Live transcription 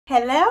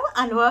Hello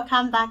and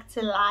welcome back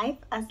to Life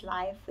as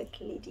Life with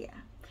Lydia.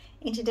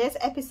 In today's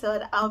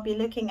episode, I'll be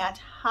looking at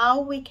how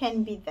we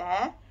can be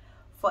there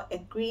for a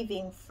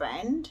grieving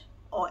friend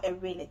or a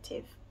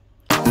relative.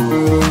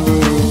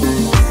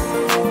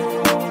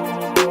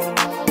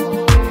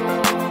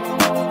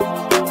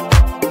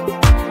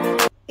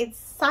 It's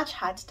such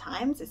hard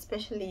times,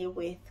 especially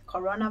with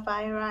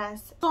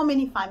coronavirus. So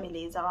many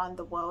families around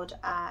the world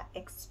are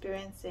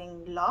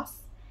experiencing loss,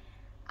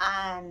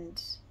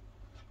 and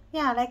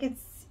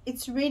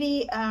it's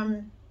really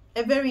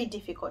a very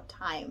difficult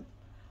time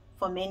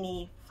for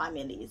many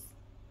families.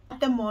 At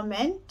the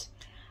moment,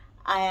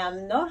 I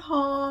am not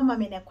home.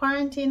 I'm in a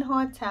quarantine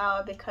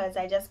hotel because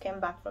I just came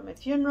back from a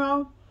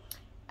funeral.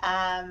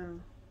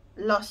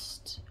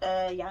 Lost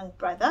a young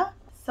brother,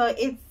 so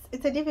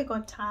it's a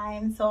difficult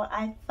time. So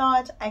I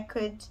thought I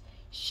could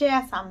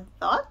share some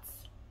thoughts,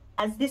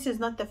 as this is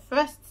not the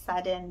first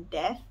sudden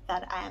death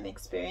that I am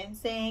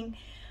experiencing,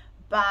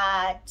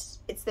 but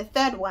it's the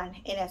third one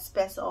in a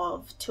space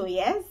of 2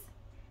 years.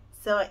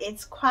 So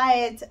it's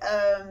quite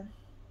a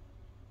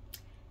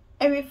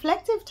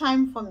reflective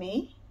time for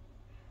me,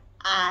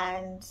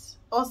 and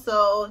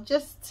also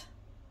just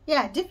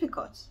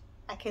difficult.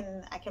 I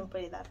can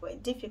put it that way,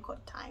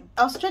 difficult time.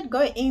 I'll straight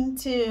go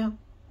into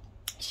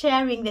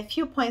sharing the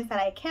few points that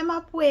I came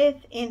up with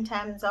in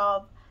terms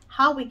of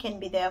how we can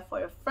be there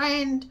for a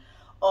friend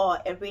or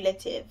a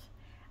relative.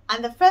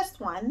 And the first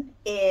one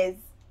is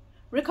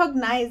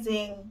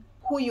recognizing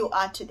who you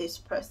are to this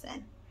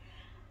person.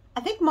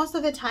 I think most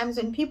of the times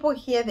when people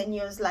hear the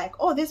news like,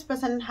 oh, this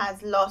person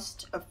has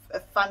lost a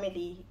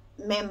family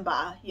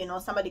member,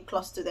 somebody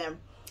close to them,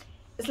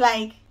 it's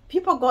like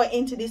people go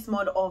into this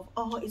mode of,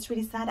 oh, it's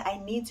really sad, I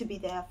need to be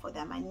there for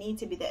them, I need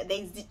to be there.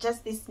 There's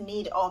just this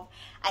need of,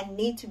 I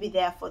need to be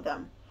there for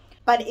them.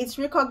 But it's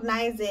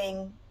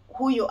recognizing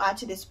who you are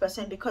to this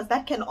person, because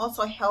that can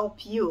also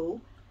help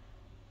you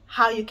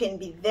how you can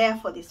be there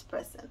for this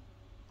person.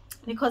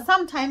 Because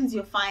sometimes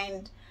you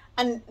find,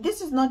 and this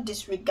is not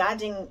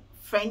disregarding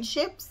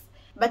friendships,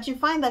 but you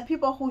find that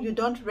people who you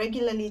don't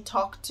regularly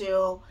talk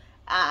to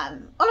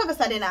all of a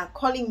sudden are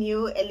calling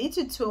you a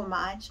little too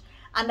much.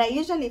 And I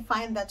usually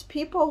find that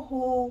people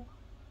who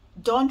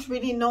don't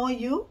really know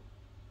you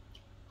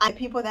are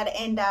people that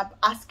end up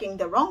asking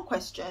the wrong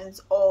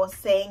questions or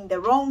saying the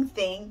wrong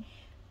thing,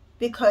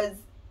 because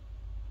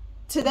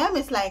to them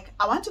it's like,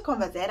 I want to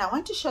conversate, I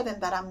want to show them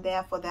that I'm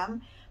there for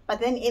them, but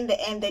then in the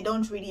end they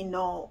don't really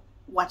know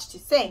what to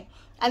say.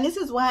 And this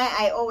is why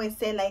I always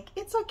say, like,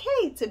 it's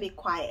okay to be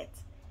quiet,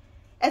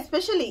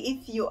 especially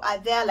if you are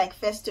there like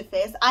face to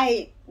face.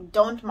 I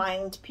don't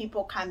mind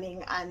people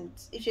coming, and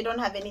if you don't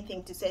have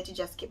anything to say, to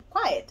just keep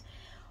quiet.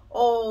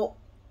 Or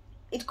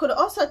it could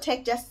also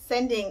take just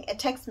sending a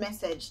text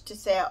message to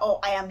say, oh,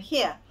 I am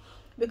here.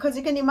 Because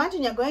you can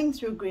imagine you're going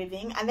through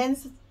grieving and then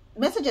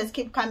messages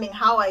keep coming,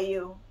 how are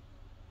you?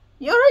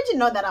 You already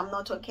know that I'm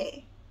not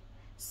okay.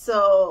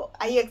 So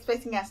are you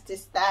expecting us to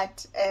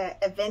start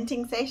a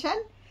venting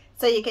session?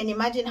 So you can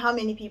imagine how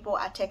many people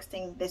are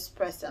texting this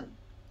person.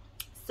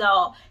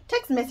 So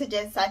text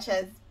messages such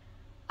as,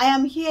 I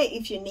am here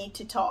if you need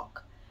to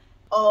talk,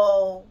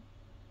 or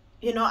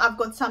I've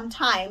got some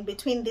time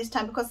between this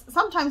time, because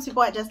sometimes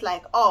people are just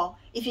like, oh,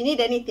 if you need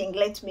anything,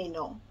 let me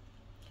know.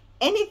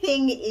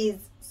 Anything is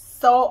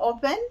so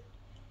open.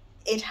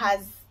 It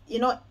has,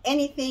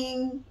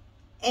 anything,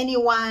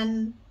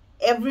 anyone,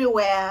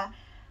 everywhere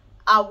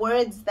are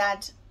words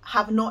that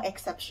have no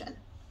exception.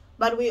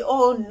 But we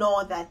all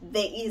know that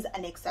there is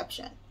an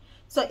exception.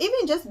 So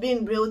even just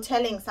being real,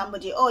 telling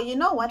somebody, oh, you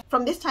know what,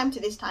 from this time to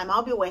this time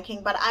I'll be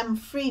working, but I'm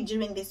free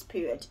during this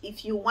period.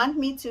 If you want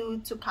me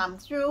to come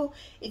through,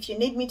 if you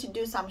need me to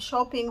do some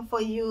shopping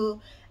for you,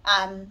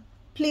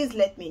 please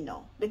let me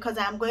know, because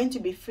I'm going to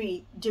be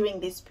free during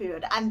this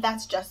period. And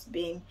that's just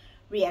being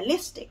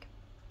realistic.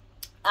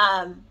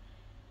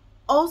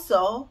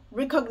 Also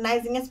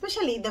recognizing,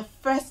 especially the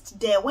first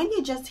day when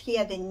you just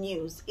hear the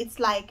news, it's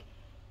like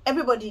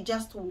everybody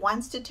just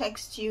wants to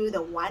text you, they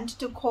want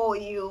to call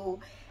you,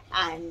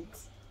 and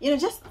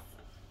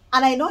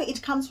and I know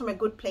it comes from a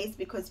good place,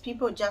 because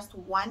people just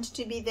want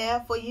to be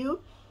there for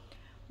you.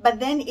 But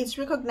then it's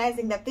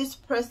recognizing that this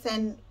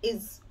person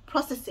is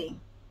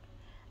processing.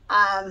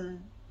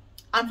 And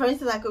for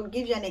instance, I could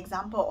give you an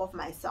example of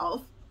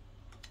myself.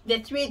 The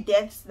 3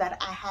 deaths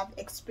that I have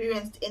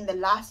experienced in the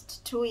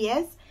last 2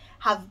 years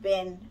have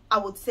been, I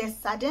would say,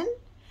 sudden.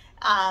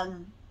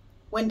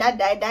 When dad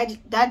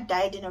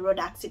died in a road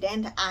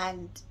accident,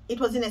 and it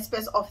was in a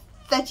space of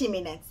 30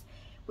 minutes.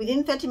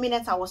 Within 30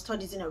 minutes, I was told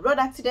he's in a road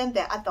accident,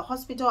 they're at the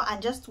hospital.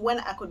 And just when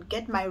I could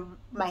get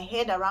my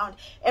head around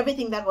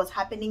everything that was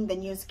happening, the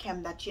news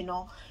came that,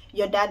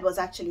 your dad was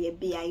actually a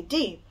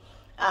BID,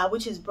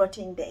 which is brought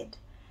in dead.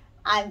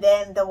 And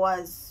then there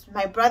was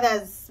my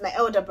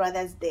elder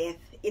brother's death.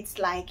 It's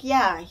like,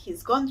 yeah,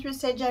 he's gone through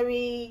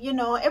surgery,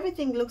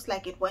 everything looks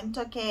like it went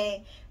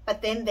okay,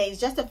 but then there's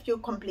just a few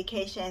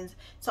complications.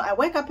 So I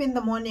wake up in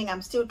the morning,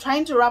 I'm still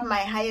trying to wrap my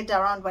head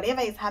around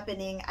whatever is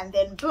happening, and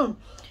then boom,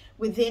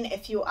 within a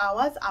few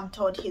hours I'm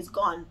told he's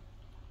gone.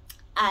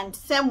 And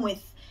same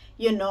with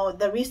you know,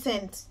 the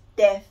recent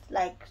death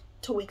like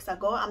 2 weeks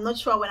ago. I'm not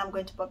sure when I'm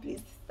going to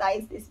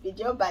publicize this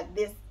video, but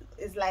this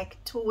is like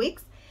 2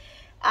 weeks,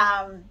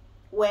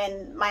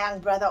 when my young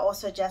brother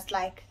also just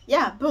like,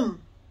 yeah,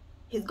 boom,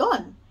 he's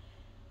gone.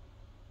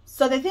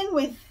 So the thing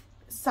with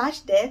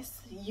such deaths,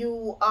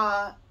 you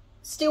are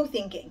still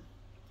thinking,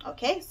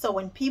 okay? So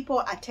when people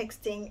are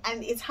texting,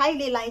 and it's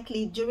highly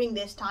likely during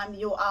this time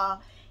you are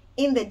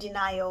in the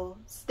denial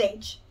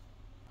stage,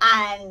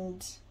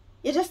 and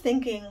you're just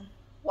thinking,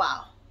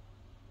 wow,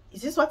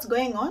 is this what's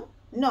going on?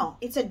 No,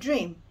 it's a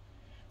dream.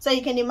 So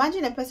you can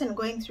imagine a person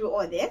going through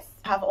all this,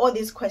 have all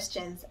these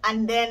questions,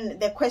 and then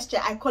the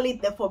question, I call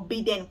it the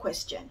forbidden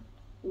question: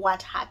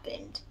 what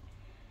happened?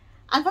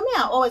 And for me,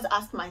 I always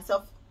ask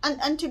myself,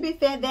 and to be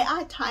fair, there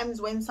are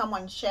times when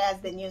someone shares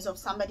the news of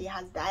somebody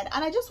has died,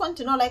 and I just want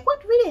to know, like,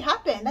 what really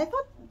happened? I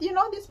thought, you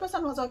know, this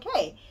person was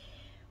okay.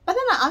 But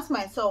then I ask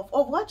myself,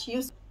 of what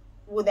use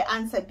would the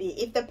answer be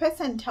if the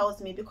person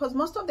tells me? Because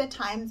most of the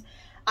times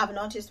I've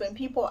noticed when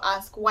people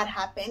ask what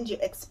happened, you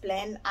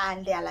explain,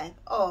 and they're like,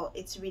 oh,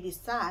 it's really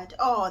sad.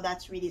 Oh,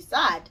 that's really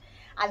sad.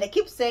 And they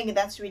keep saying,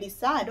 that's really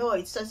sad. Oh,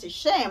 it's such a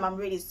shame. I'm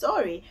really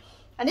sorry.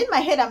 And in my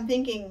head, I'm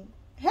thinking,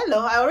 hello,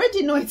 I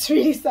already know it's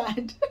really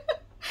sad.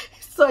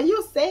 So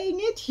you saying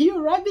it, you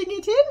rubbing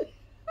it in,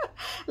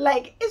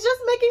 like, it's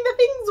just making the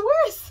things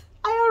worse.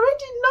 I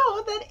already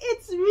know that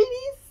it's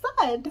really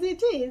sad.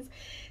 It is.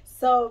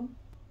 So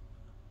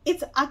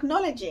it's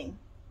acknowledging,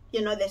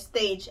 you know, the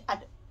stage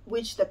at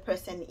which the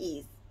person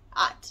is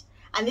at.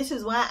 And this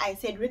is why I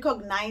said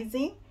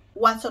recognizing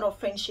what sort of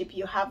friendship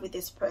you have with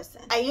this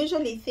person. I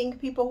usually think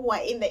people who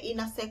are in the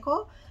inner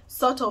circle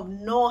sort of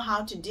know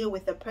how to deal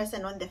with the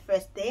person on the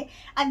first day,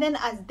 and then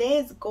as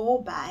days go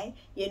by,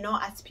 you know,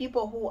 as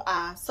people who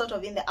are sort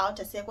of in the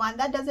outer circle, and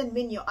that doesn't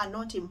mean you are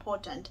not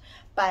important,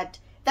 but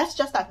that's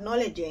just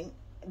acknowledging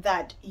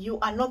that you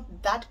are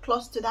not that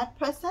close to that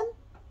person.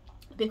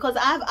 Because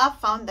I've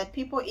found that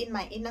people in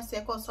my inner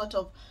circle sort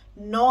of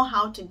know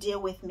how to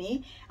deal with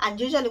me, and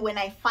usually when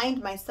I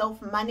find myself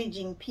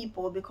managing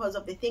people because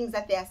of the things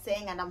that they are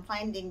saying and I'm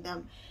finding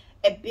them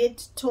a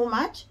bit too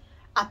much,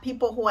 are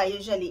people who are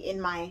usually in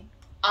my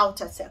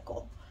outer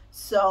circle.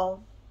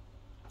 So,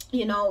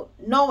 you know,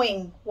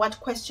 knowing what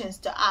questions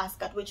to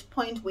ask, at which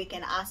point we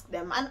can ask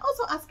them, and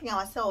also asking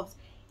ourselves,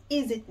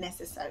 is it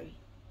necessary?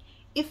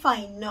 If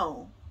I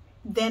know,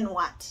 then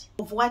what?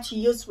 Of what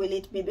use will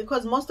it be?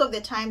 Because most of the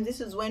time, this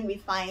is when we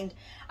find,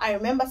 I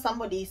remember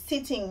somebody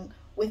sitting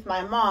with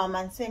my mom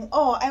and saying,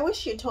 oh, I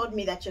wish you told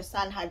me that your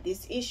son had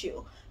this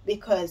issue,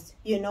 because,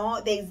 you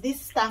know, there's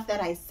this stuff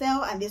that I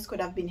sell and this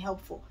could have been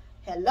helpful.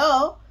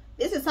 Hello?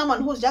 This is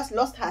someone who's just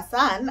lost her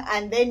son,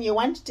 and then you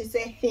want to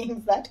say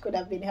things that could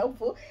have been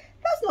helpful.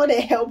 That's not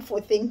a helpful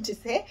thing to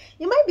say.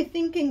 You might be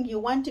thinking you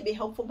want to be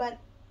helpful, but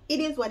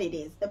it is what it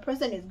is. The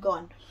person is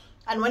gone.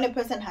 And when a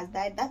person has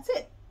died, that's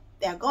it.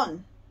 They're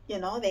gone. You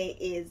know, there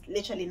is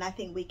literally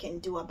nothing we can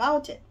do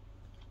about it.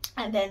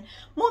 And then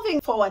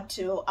moving forward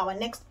to our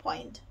next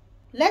point,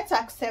 let's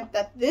accept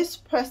that this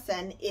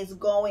person is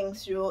going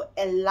through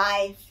a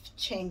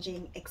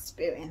life-changing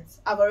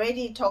experience. I've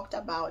already talked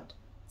about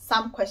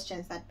some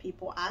questions that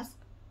people ask.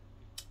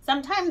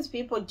 Sometimes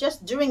people,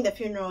 just during the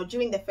funeral,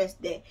 during the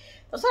first day,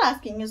 they'll start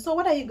asking you, so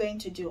what are you going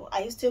to do?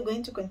 Are you still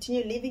going to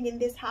continue living in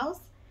this house?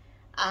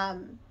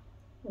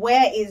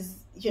 Where is,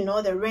 you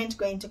know, the rent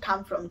going to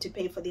come from to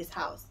pay for this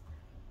house?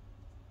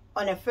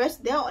 On a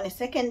first day, on a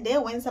second day,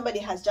 when somebody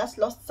has just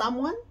lost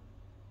someone,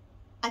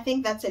 I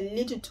think that's a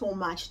little too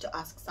much to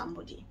ask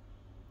somebody.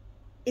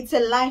 It's a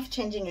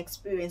life-changing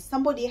experience.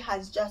 Somebody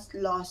has just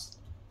lost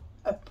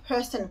a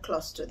person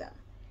close to them.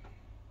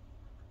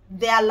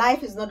 Their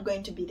life is not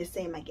going to be the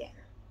same again.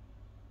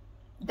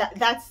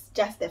 That's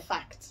just a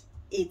fact.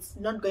 It's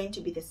not going to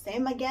be the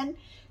same again.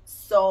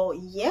 So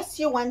yes,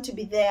 you want to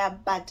be there,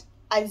 but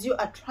as you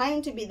are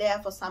trying to be there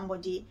for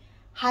somebody,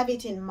 have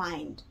it in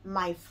mind.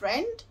 My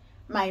friend,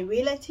 my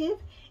relative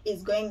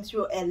is going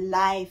through a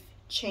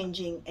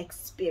life-changing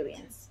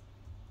experience.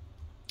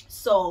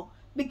 So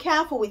be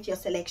careful with your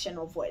selection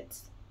of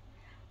words.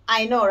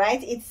 I know,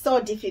 right? It's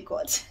so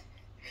difficult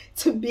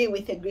to be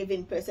with a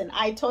grieving person.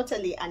 I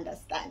totally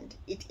understand.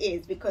 It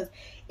is, because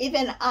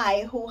even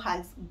I, who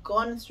has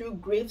gone through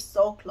grief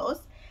so close,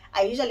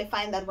 I usually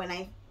find that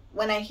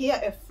when I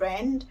hear a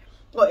friend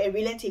or a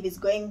relative is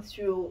going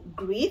through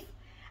grief,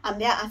 I'm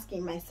there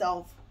asking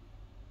myself,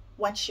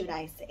 what should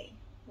I say?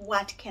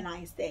 What can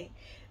I say?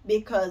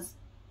 Because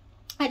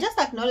I just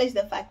acknowledge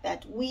the fact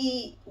that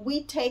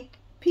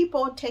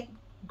people take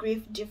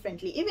grief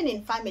differently. Even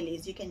in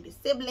families, you can be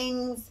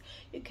siblings,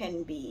 you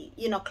can be,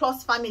 you know,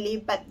 close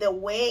family, but the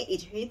way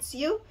it hits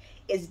you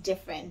is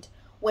different.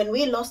 When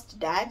we lost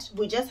dad,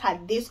 we just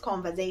had this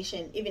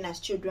conversation, even as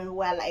children,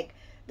 where like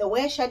the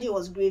way Shadi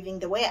was grieving,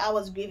 the way I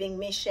was grieving,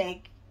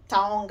 Meshek,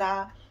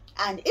 Taonga,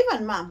 and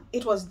even mom,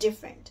 it was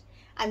different.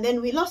 And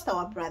then we lost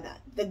our brother.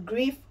 The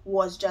grief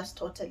was just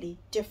totally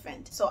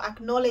different. So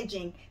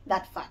acknowledging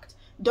that fact.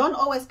 Don't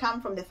always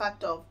come from the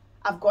fact of,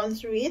 I've gone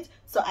through it,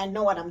 so I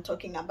know what I'm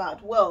talking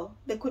about. Well,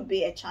 there could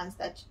be a chance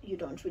that you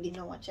don't really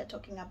know what you're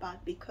talking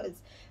about,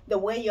 because the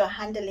way you're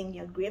handling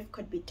your grief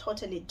could be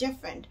totally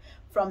different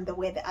from the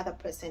way the other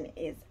person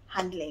is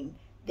handling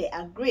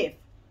their grief.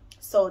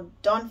 So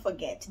don't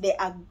forget, they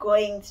are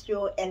going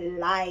through a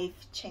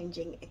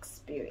life-changing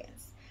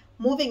experience.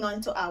 Moving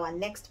on to our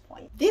next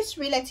point. This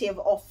relative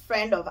or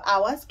friend of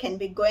ours can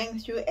be going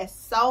through a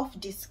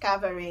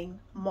self-discovering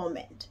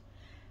moment.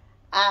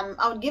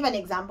 I would give an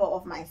example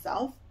of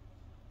myself.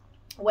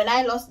 When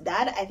I lost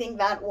dad, I think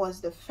that was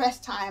the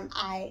first time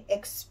I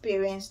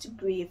experienced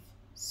grief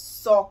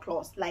so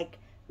close, like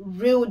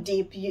real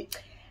deep.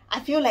 I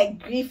feel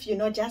like grief,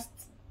 just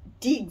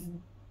digs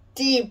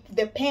deep.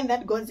 The pain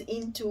that goes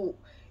into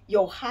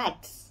your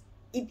heart,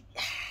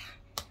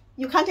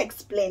 you can't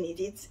explain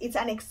it. It's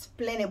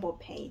unexplainable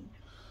pain.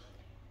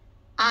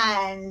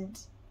 And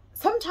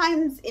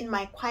sometimes in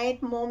my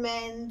quiet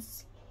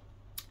moments,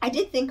 I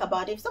did think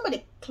about, if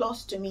somebody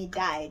close to me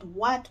died,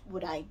 what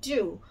would I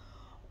do?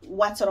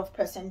 What sort of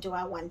person do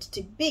I want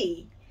to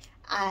be?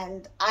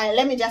 And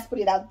let me just put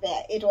it out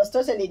there, it was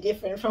totally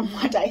different from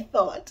what I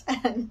thought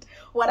and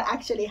what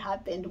actually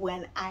happened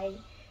when I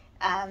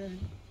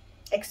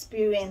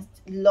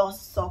experienced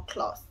loss so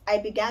close. I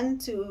began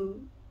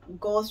to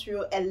go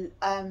through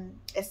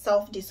a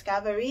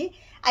self-discovery.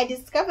 I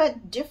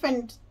discovered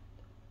different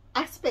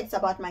aspects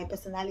about my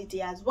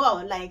personality as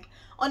well. Like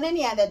on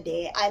any other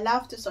day, I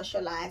love to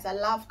socialize, I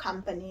love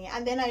company,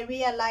 and then I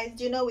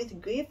realized,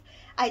 with grief,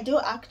 I do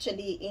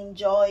actually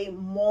enjoy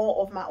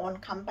more of my own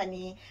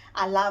company.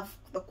 I love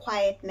the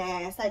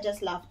quietness. I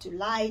just love to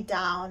lie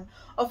down.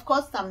 Of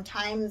course,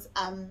 sometimes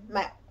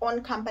my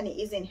own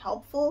company isn't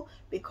helpful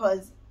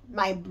because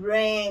my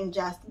brain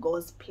just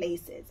goes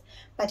places.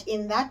 But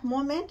in that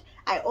moment,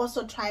 I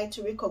also try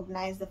to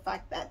recognize the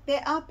fact that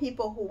there are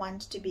people who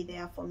want to be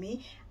there for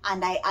me,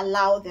 and I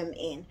allow them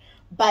in.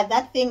 But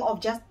that thing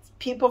of just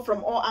people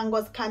from all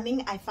angles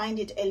coming, I find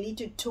it a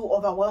little too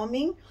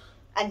overwhelming.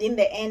 And in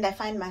the end, I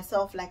find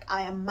myself like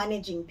I am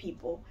managing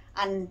people,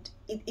 and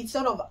it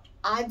sort of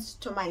adds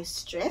to my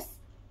stress.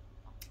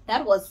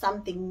 That was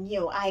something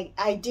new.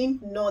 I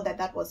didn't know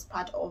that was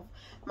part of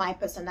my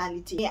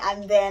personality.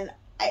 And then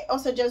I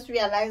also just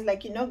realized,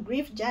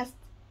 grief just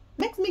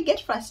makes me get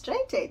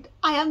frustrated.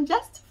 I am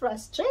just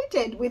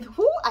frustrated with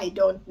who I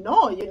don't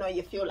know.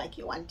 You feel like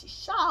you want to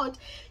shout,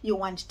 you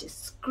want to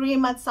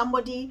scream at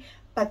somebody,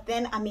 but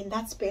then I'm in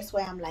that space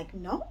where I'm like,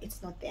 no,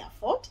 it's not their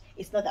fault.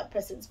 It's not that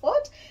person's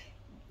fault.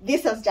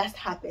 This has just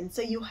happened.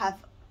 So you have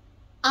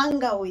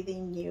anger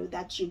within you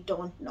that you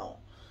don't know.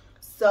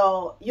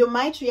 So you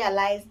might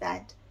realize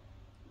that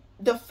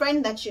the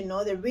friend that you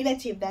know, the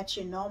relative that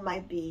you know,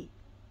 might be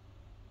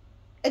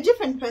a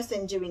different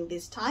person during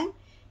this time.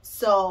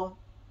 So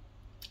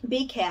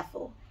be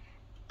careful,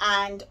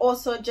 and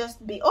also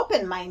just be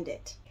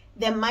open-minded.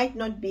 They might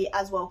not be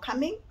as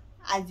welcoming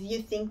as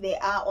you think they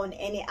are on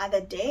any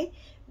other day,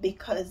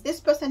 because this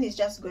person is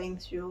just going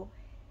through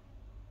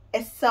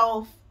a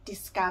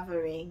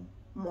self-discovering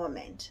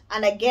moment.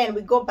 And again,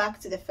 we go back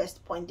to the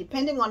first point.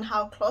 Depending on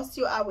how close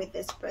you are with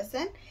this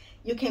person,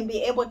 you can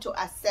be able to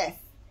assess,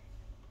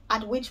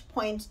 at which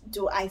point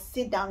do I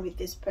sit down with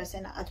this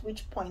person? At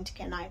which point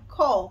can I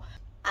call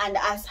and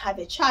us have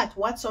a chat?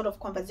 What sort of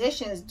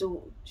conversations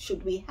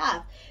should we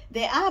have?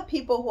 There are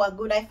people who are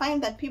good. I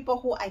find that people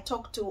who I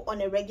talk to on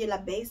a regular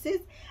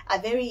basis are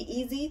very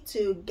easy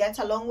to get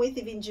along with,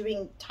 even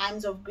during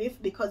times of grief,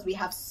 because we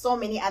have so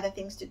many other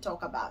things to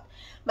talk about.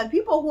 But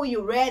people who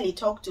you rarely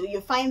talk to,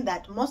 you find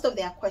that most of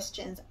their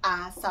questions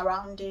are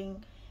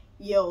surrounding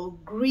your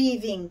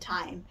grieving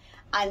time.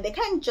 And they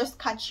can't just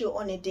catch you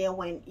on a day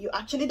when you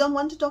actually don't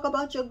want to talk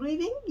about your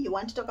grieving. You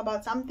want to talk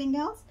about something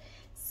else.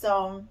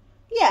 So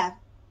yeah,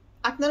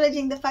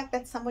 acknowledging the fact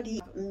that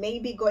somebody may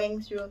be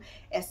going through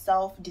a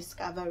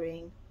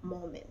self-discovering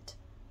moment.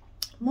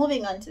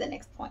 Moving on to the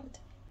next point.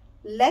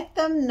 Let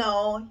them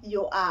know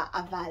you are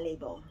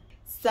available.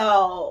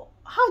 So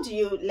how do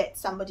you let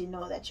somebody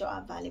know that you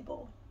are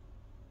available?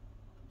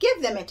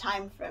 Give them a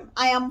time frame.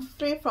 I am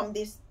free from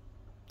this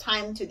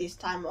time to this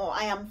time, or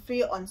I am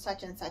free on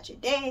such and such a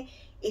day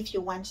if you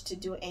want to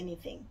do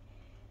anything.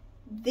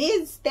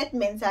 These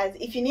statements, as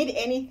if you need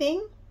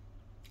anything,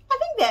 I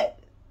think that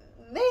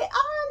they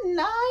are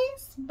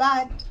nice,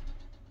 but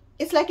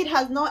it's like it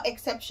has no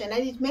exception,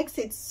 and it makes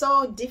it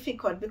so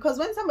difficult. Because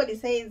when somebody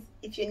says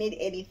if you need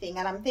anything,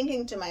 and I'm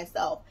thinking to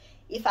myself,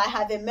 if I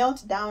have a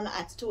meltdown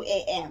at 2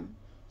 a.m.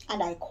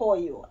 and I call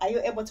you, are you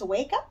able to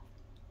wake up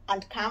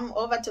and come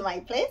over to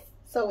my place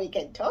so we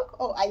can talk?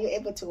 Or are you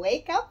able to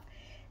wake up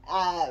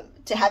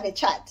to have a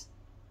chat?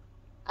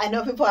 I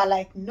know people are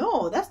like,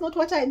 no, that's not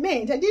what I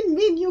meant. I didn't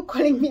mean you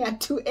calling me at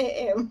 2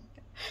 a.m.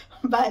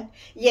 But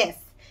yes,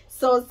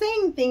 so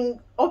saying things,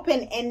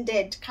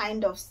 open-ended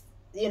kind of,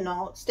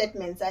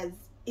 statements, as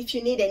if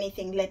you need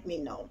anything, let me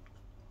know.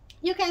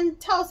 You can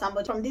tell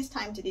somebody, from this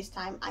time to this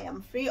time, I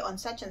am free. On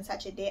such and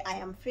such a day, I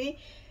am free.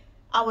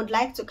 I would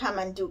like to come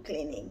and do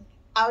cleaning.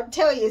 I'll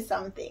tell you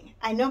something.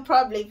 I know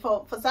probably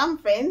for some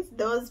friends,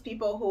 those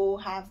people who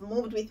have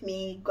moved with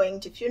me, going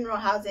to funeral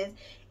houses,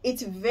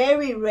 it's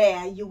very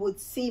rare you would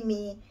see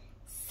me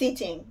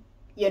sitting,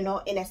 in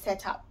a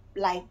setup.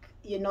 Like,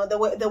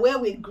 the way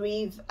we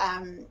grieve,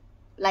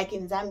 like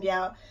in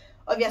Zambia,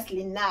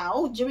 obviously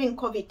now, during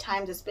COVID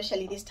times,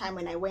 especially this time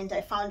when I went,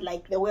 I found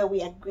like the way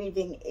we are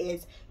grieving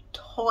is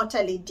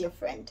totally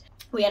different.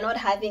 We are not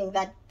having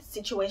that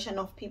situation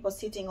of people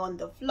sitting on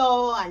the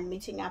floor and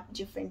meeting up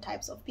different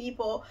types of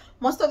people.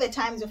 Most of the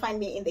times you find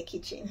me in the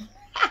kitchen.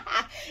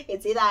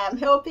 It's either I'm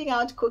helping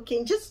out,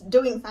 cooking, just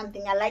doing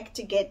something. I like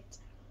to get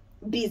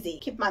busy,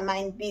 keep my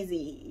mind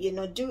busy,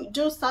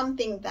 do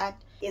something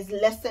that is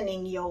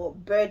lessening your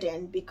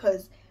burden,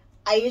 because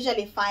I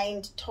usually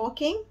find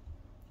talking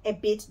a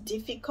bit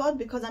difficult,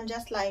 because I'm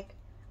just like,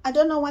 I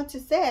don't know what to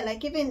say.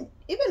 Like even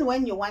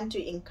when you want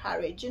to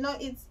encourage,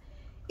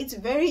 it's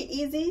very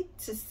easy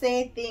to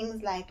say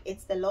things like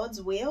it's the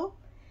Lord's will,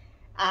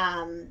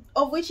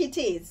 of which it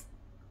is.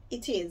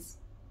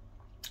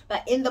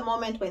 But in the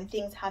moment when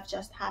things have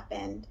just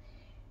happened,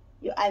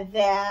 you are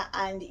there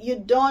and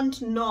you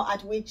don't know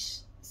at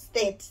which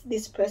state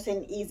this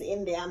person is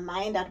in their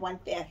mind, at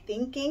what they're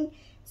thinking.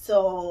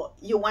 So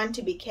you want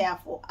to be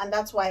careful. And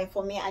that's why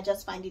for me, I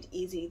just find it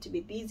easy to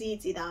be busy.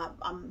 It's either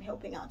I'm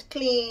helping out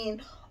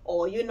clean,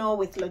 or,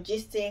 with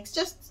logistics,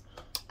 just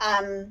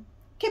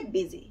keep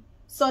busy.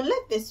 So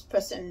let this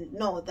person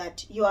know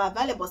that you are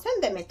available.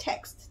 Send them a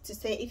text to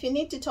say, if you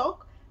need to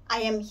talk,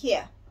 I am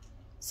here.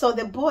 So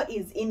the ball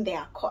is in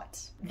their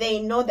court.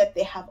 They know that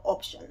they have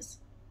options.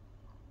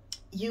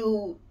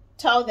 You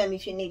tell them,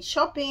 if you need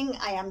shopping,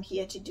 I am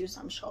here to do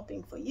some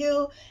shopping for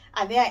you.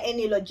 Are there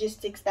any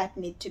logistics that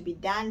need to be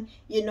done?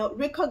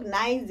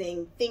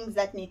 Recognizing things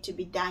that need to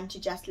be done to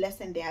just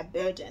lessen their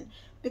burden.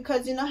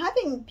 Because,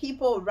 having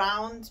people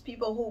around,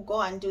 people who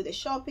go and do the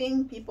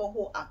shopping, people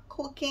who are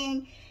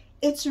cooking,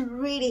 it's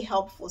really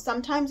helpful.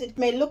 Sometimes it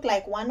may look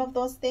like one of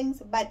those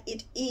things, but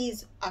it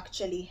is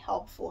actually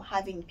helpful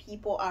having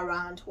people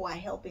around who are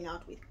helping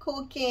out with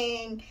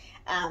cooking,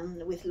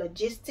 with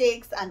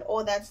logistics and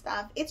all that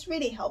stuff. It's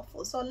really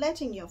helpful. So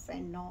letting your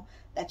friend know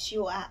that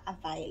you are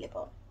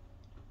available.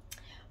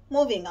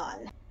 Moving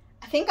on.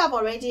 I think I've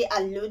already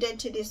alluded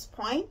to this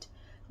point,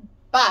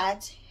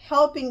 but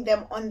helping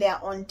them on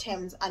their own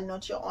terms and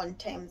not your own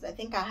terms. I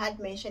think I had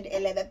mentioned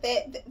earlier that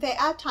there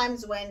are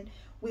times when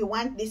we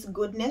want this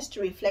goodness to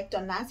reflect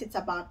on us. It's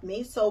about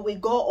me. So we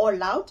go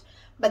all out.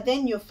 But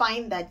then you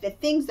find that the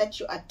things that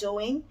you are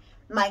doing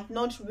might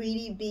not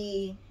really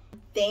be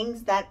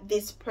things that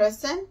this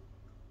person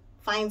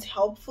finds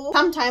helpful.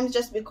 Sometimes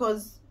just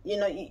because,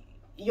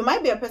 you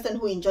might be a person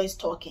who enjoys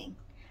talking.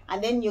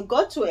 And then you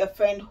go to a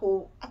friend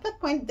who, at that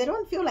point, they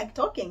don't feel like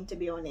talking, to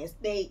be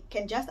honest. They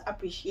can just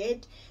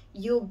appreciate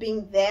you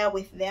being there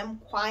with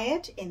them,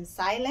 quiet, in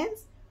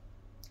silence.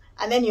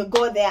 And then you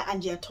go there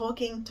and you're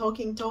talking,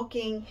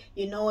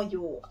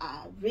 you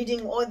are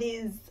reading all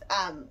these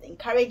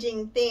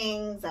encouraging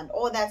things and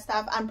all that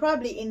stuff. And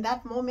probably in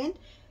that moment,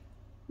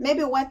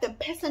 maybe what the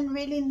person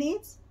really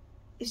needs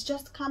is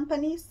just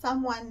company,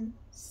 someone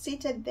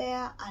seated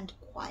there and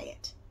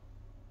quiet.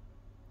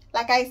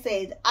 Like I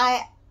said,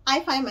 I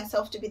find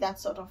myself to be that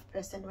sort of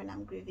person when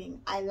I'm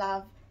grieving. I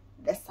love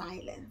the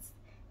silence,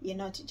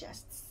 to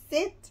just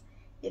sit,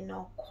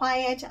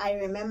 quiet. I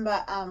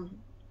remember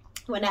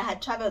when I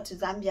had traveled to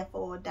Zambia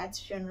for Dad's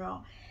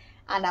funeral,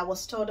 and I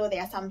was told,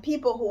 there are some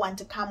people who want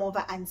to come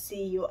over and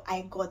see you.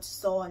 I got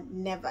so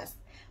nervous.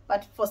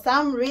 But for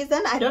some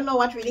reason, I don't know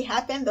what really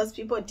happened. Those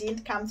people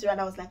didn't come through,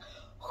 and I was like,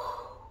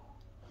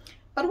 whew.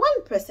 But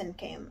one person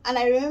came, and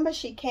I remember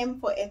she came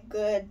for a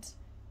good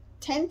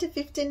 10 to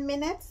 15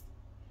 minutes.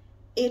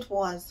 It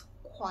was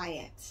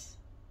quiet.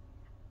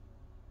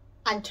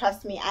 And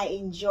trust me, I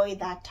enjoyed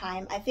that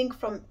time. I think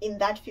in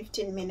that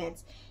 15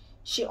 minutes,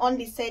 she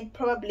only said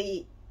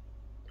probably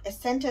a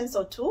sentence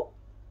or two,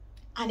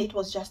 and it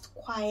was just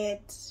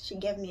quiet. She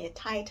gave me a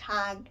tight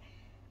hug, and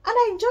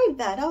I enjoyed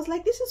that. I was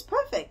like, this is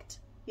perfect.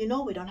 We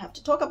don't have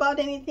to talk about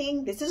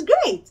anything. This is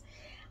great.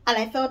 And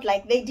I felt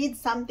like they did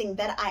something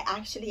that I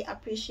actually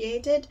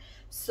appreciated.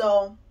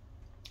 So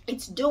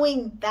it's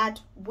doing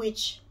that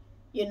which,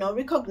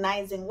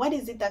 recognizing what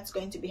is it that's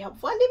going to be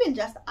helpful, and even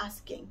just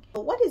asking,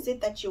 what is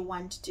it that you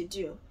want to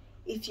do?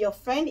 If your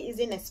friend is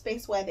in a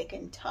space where they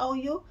can tell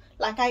you,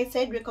 like I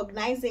said,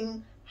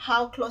 recognizing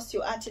how close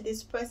you are to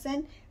this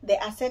person,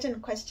 there are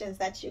certain questions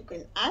that you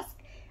can ask.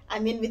 I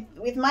mean,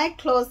 with my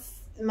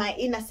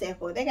inner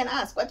circle, they can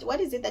ask, what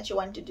is it that you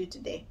want to do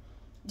today?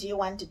 Do you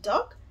want to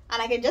talk?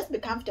 And I can just be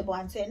comfortable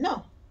and say,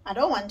 no, I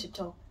don't want to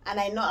talk. And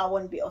I know I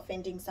won't be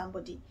offending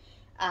somebody,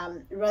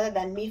 rather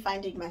than me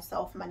finding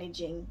myself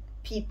managing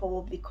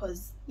people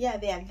because, they are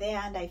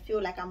there and I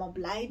feel like I'm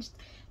obliged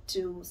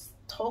to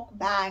talk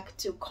back,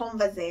 to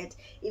conversate,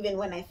 even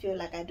when I feel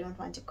like I don't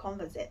want to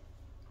conversate.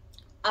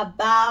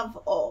 Above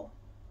all,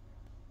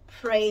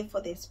 pray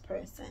for this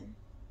person.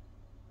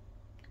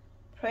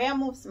 Prayer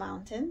moves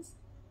mountains.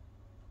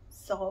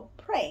 So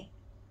pray,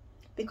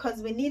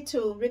 because we need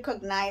to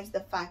recognize the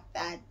fact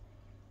that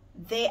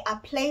there are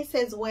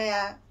places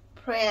where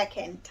prayer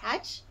can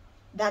touch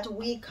that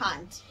we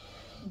can't.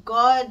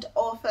 God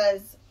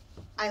offers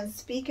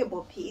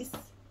unspeakable peace,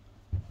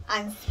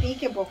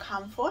 unspeakable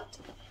comfort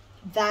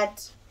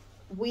that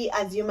we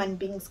as human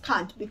beings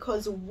can't,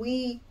 because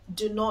we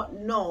do not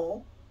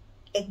know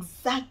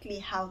exactly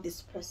how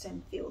this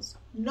person feels.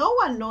 No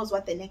one knows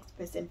what the next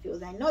person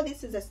feels. I know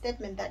this is a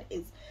statement that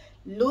is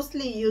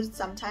loosely used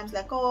sometimes,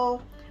 like,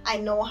 oh, I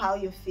know how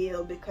you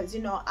feel because,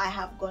 you know, I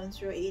have gone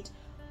through it.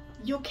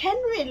 You can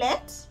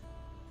relate,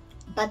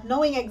 but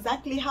knowing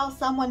exactly how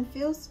someone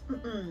feels,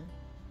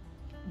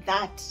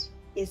 that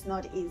is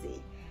not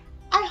easy.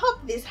 I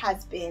hope this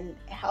has been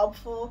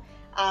helpful.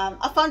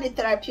 I found it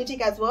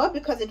therapeutic as well,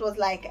 because it was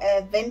like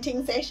a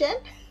venting session.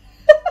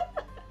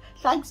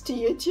 Thanks to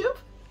YouTube.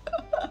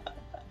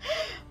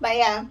 But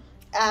yeah,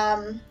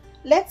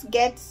 let's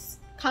get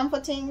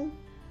comforting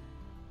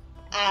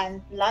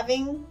and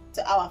loving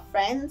to our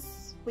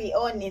friends. We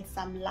all need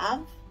some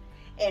love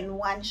in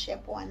one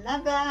shape or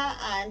another,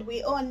 and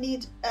we all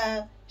need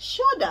a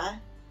shoulder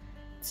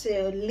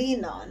to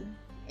lean on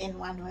in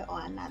one way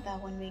or another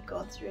when we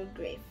go through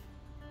grief.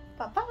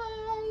 Bye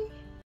bye.